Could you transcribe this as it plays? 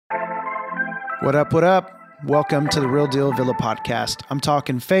What up, what up? Welcome to the Real Deal Villa podcast. I'm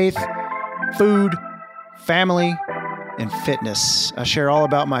talking faith, food, family, and fitness. I share all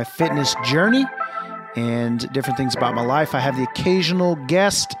about my fitness journey and different things about my life. I have the occasional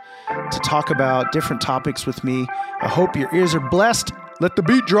guest to talk about different topics with me. I hope your ears are blessed. Let the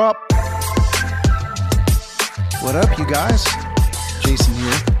beat drop. What up, you guys? Jason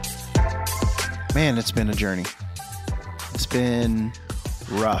here. Man, it's been a journey. It's been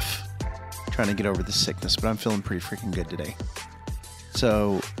rough trying to get over the sickness, but I'm feeling pretty freaking good today.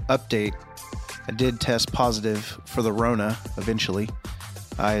 So, update. I did test positive for the RONA eventually.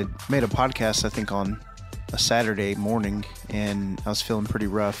 I made a podcast, I think, on a Saturday morning, and I was feeling pretty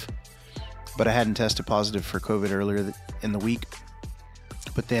rough, but I hadn't tested positive for COVID earlier in the week.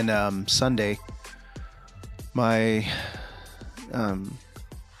 But then Sunday, my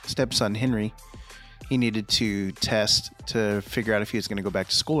stepson, Henry, he needed to test to figure out if he was going to go back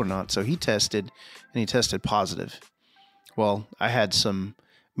to school or not. So he tested, and he tested positive. Well, I had some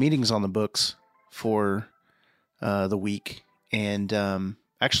meetings on the books for the week, and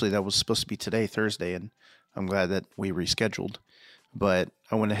actually that was supposed to be today, Thursday, and I'm glad that we rescheduled. But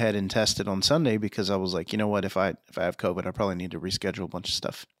I went ahead and tested on Sunday because I was like, you know what, if I have COVID, I probably need to reschedule a bunch of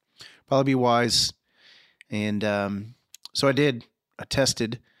stuff. Probably be wise. And so I did. I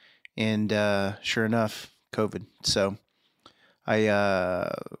tested. And sure enough, COVID. So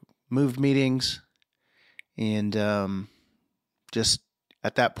I moved meetings and just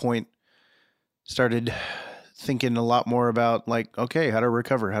at that point started thinking a lot more about like, okay, how to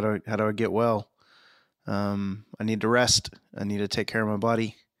recover? How do I get well? I need to rest. I need to take care of my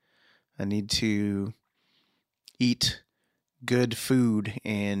body. I need to eat good food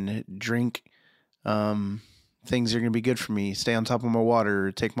and drink things that are going to be good for me, stay on top of my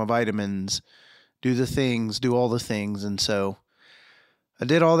water, take my vitamins, do all the things. And so I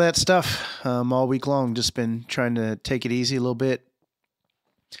did all that stuff all week long, just been trying to take it easy a little bit.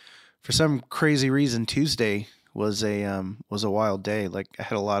 For some crazy reason, Tuesday was a wild day. Like I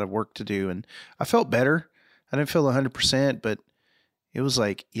had a lot of work to do and I felt better. I didn't feel 100%, but it was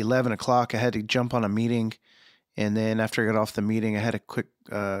like 11 o'clock. I had to jump on a meeting. And then after I got off the meeting, I had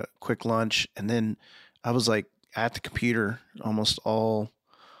a quick lunch. And then I was like at the computer almost all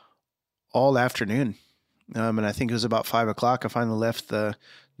afternoon. And I think it was about 5 o'clock. I finally left the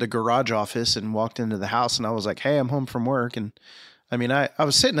garage office and walked into the house, and I was like, hey, I'm home from work. And I mean, I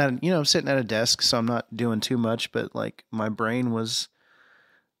was sitting at a desk, so I'm not doing too much, but like my brain was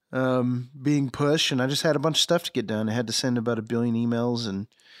being pushed, and I just had a bunch of stuff to get done. I had to send about 1 billion emails and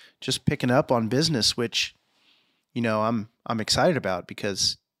just picking up on business, which, I'm excited about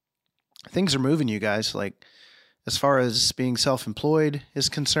because things are moving, you guys. Like as far as being self-employed is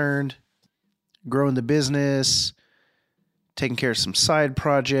concerned, growing the business, taking care of some side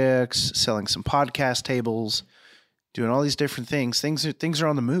projects, selling some podcast tables, doing all these different things. Things are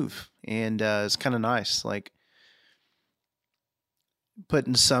on the move, and it's kind of nice. Like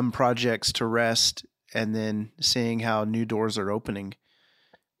putting some projects to rest and then seeing how new doors are opening,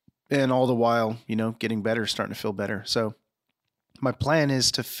 and all the while, getting better, starting to feel better. So my plan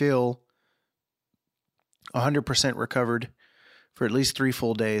is to feel 100% recovered for at least 3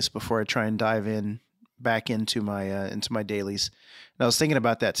 full days before I try and dive back into my dailies. And I was thinking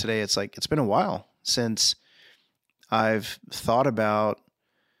about that today. It's like, it's been a while since I've thought about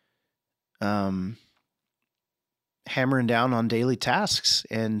hammering down on daily tasks.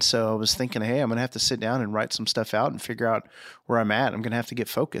 And so I was thinking, hey, I'm going to have to sit down and write some stuff out and figure out where I'm at. I'm going to have to get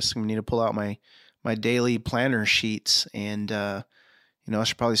focused. I'm going to need to pull out my daily planner sheets and, I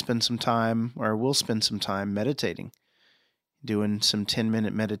should probably spend some time, or will spend some time meditating, doing some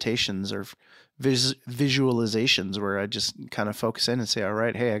 10-minute meditations or visualizations where I just kind of focus in and say, all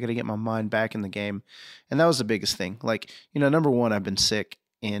right, hey, I got to get my mind back in the game. And that was the biggest thing. Like, number one, I've been sick.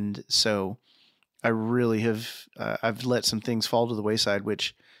 And so I really have, I've let some things fall to the wayside,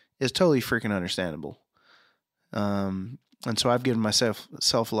 which is totally freaking understandable. And so I've given myself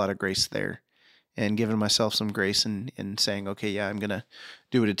a lot of grace there. And giving myself some grace and saying, okay, yeah, I'm going to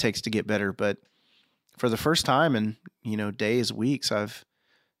do what it takes to get better. But for the first time in, days, weeks, I've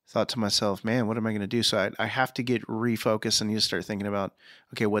thought to myself, man, what am I going to do? So I have to get refocused and need to start thinking about,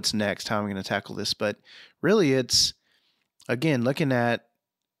 okay, what's next? How am I going to tackle this? But really it's, again, looking at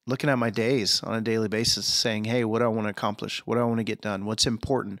my days on a daily basis, saying, hey, what do I want to accomplish? What do I want to get done? What's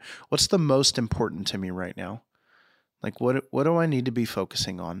important? What's the most important to me right now? Like, what do I need to be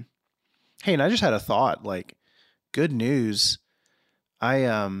focusing on? Hey, and I just had a thought, like, good news. I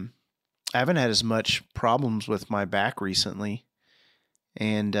haven't had as much problems with my back recently.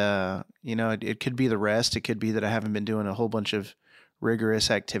 And, it could be the rest. It could be that I haven't been doing a whole bunch of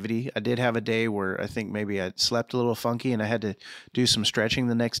rigorous activity. I did have a day where I think maybe I slept a little funky and I had to do some stretching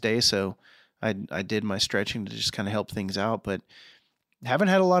the next day. So I did my stretching to just kind of help things out, but haven't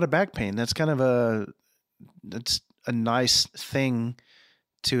had a lot of back pain. That's a nice thing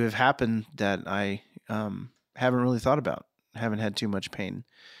to have happened that I haven't really thought about. Haven't had too much pain.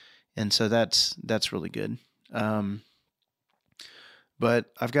 And so that's really good. But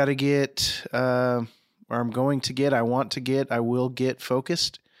I've got to get, I will get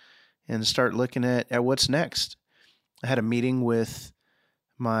focused and start looking at what's next. I had a meeting with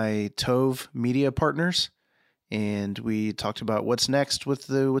my Tove media partners, and we talked about what's next with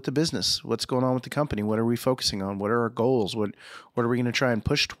the business, what's going on with the company, what are we focusing on, what are our goals, what are we going to try and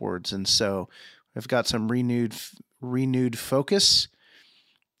push towards. And so I've got some renewed focus,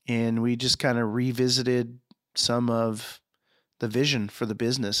 and we just kind of revisited some of the vision for the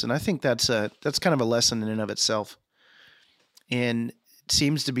business. And I think that's kind of a lesson in and of itself. And it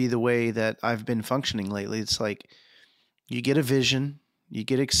seems to be the way that I've been functioning lately. It's like you get a vision, you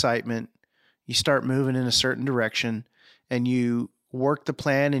get excitement, you start moving in a certain direction, and you work the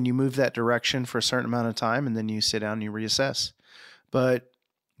plan and you move that direction for a certain amount of time, and then you sit down and you reassess. But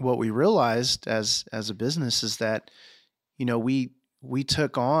what we realized as a business is that, we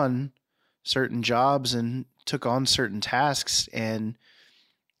took on certain jobs and took on certain tasks, and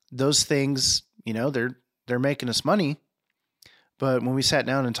those things, they're making us money. But when we sat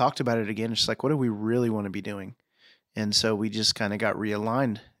down and talked about it again, it's like, what do we really want to be doing? And so we just kind of got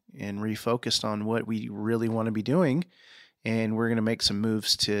realigned and refocused on what we really want to be doing. And we're going to make some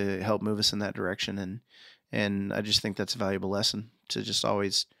moves to help move us in that direction. And I just think that's a valuable lesson, to just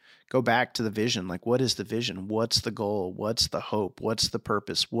always go back to the vision. Like, what is the vision? What's the goal? What's the hope? What's the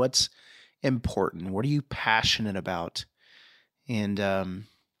purpose? What's important? What are you passionate about? And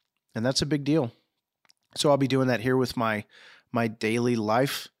that's a big deal. So I'll be doing that here with my daily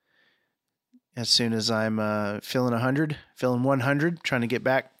life. As soon as I'm feeling 100, trying to get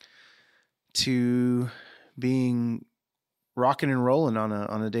back to being rocking and rolling on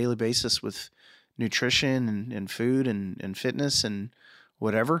a daily basis with nutrition and food and fitness and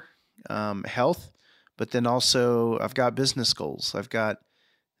whatever, health. But then also I've got business goals. I've got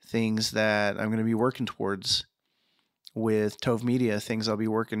things that I'm going to be working towards with Tove Media, things I'll be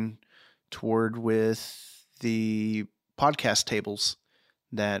working toward with the podcast tables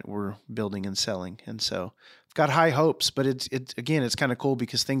that we're building and selling. And so I've got high hopes, but it's kind of cool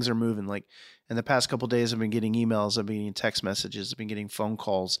because things are moving. Like in the past couple of days, I've been getting emails, I've been getting text messages, I've been getting phone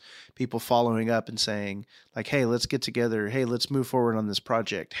calls, people following up and saying like, hey, let's get together. Hey, let's move forward on this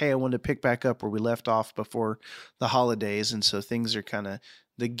project. Hey, I want to pick back up where we left off before the holidays. And so things are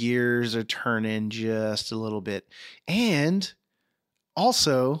the gears are turning just a little bit. And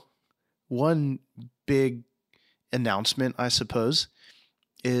also one big announcement, I suppose,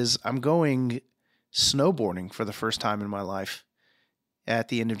 is I'm going snowboarding for the first time in my life at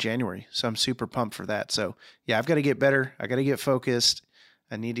the end of January. So I'm super pumped for that. So yeah, I've got to get better. I got to get focused.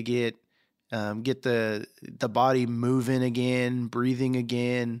 I need to get the body moving again, breathing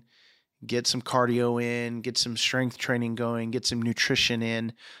again, get some cardio in, get some strength training going, get some nutrition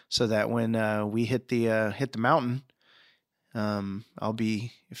in, so that when we hit the mountain, I'll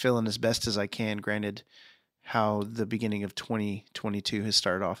be feeling as best as I can. Granted, how the beginning of 2022 has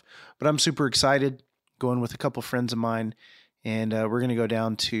started off. But I'm super excited, going with a couple friends of mine, and we're going to go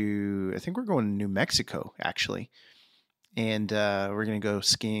down to, I think we're going to New Mexico, actually. And we're going to go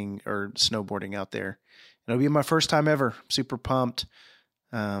skiing or snowboarding out there. It'll be my first time ever. I'm super pumped.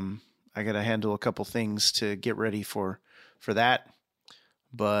 I got to handle a couple things to get ready for that.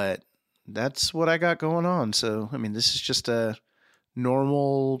 But that's what I got going on. So, I mean, this is just a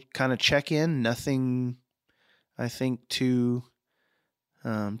normal kind of check-in. Nothing, I think, too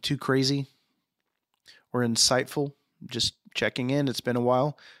crazy or insightful. Just checking in. It's been a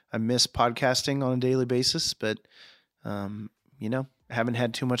while. I miss podcasting on a daily basis, but haven't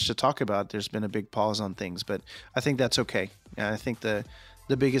had too much to talk about. There's been a big pause on things, but I think that's okay. I think the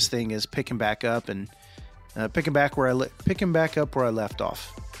biggest thing is picking back up and picking back up where I left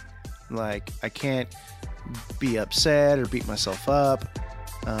off. Like, I can't be upset or beat myself up.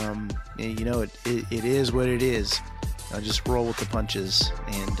 It is what it is. I just roll with the punches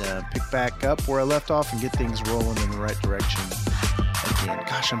and pick back up where I left off and get things rolling in the right direction again.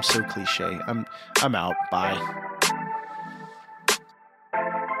 Gosh, I'm so cliche. I'm out. Bye.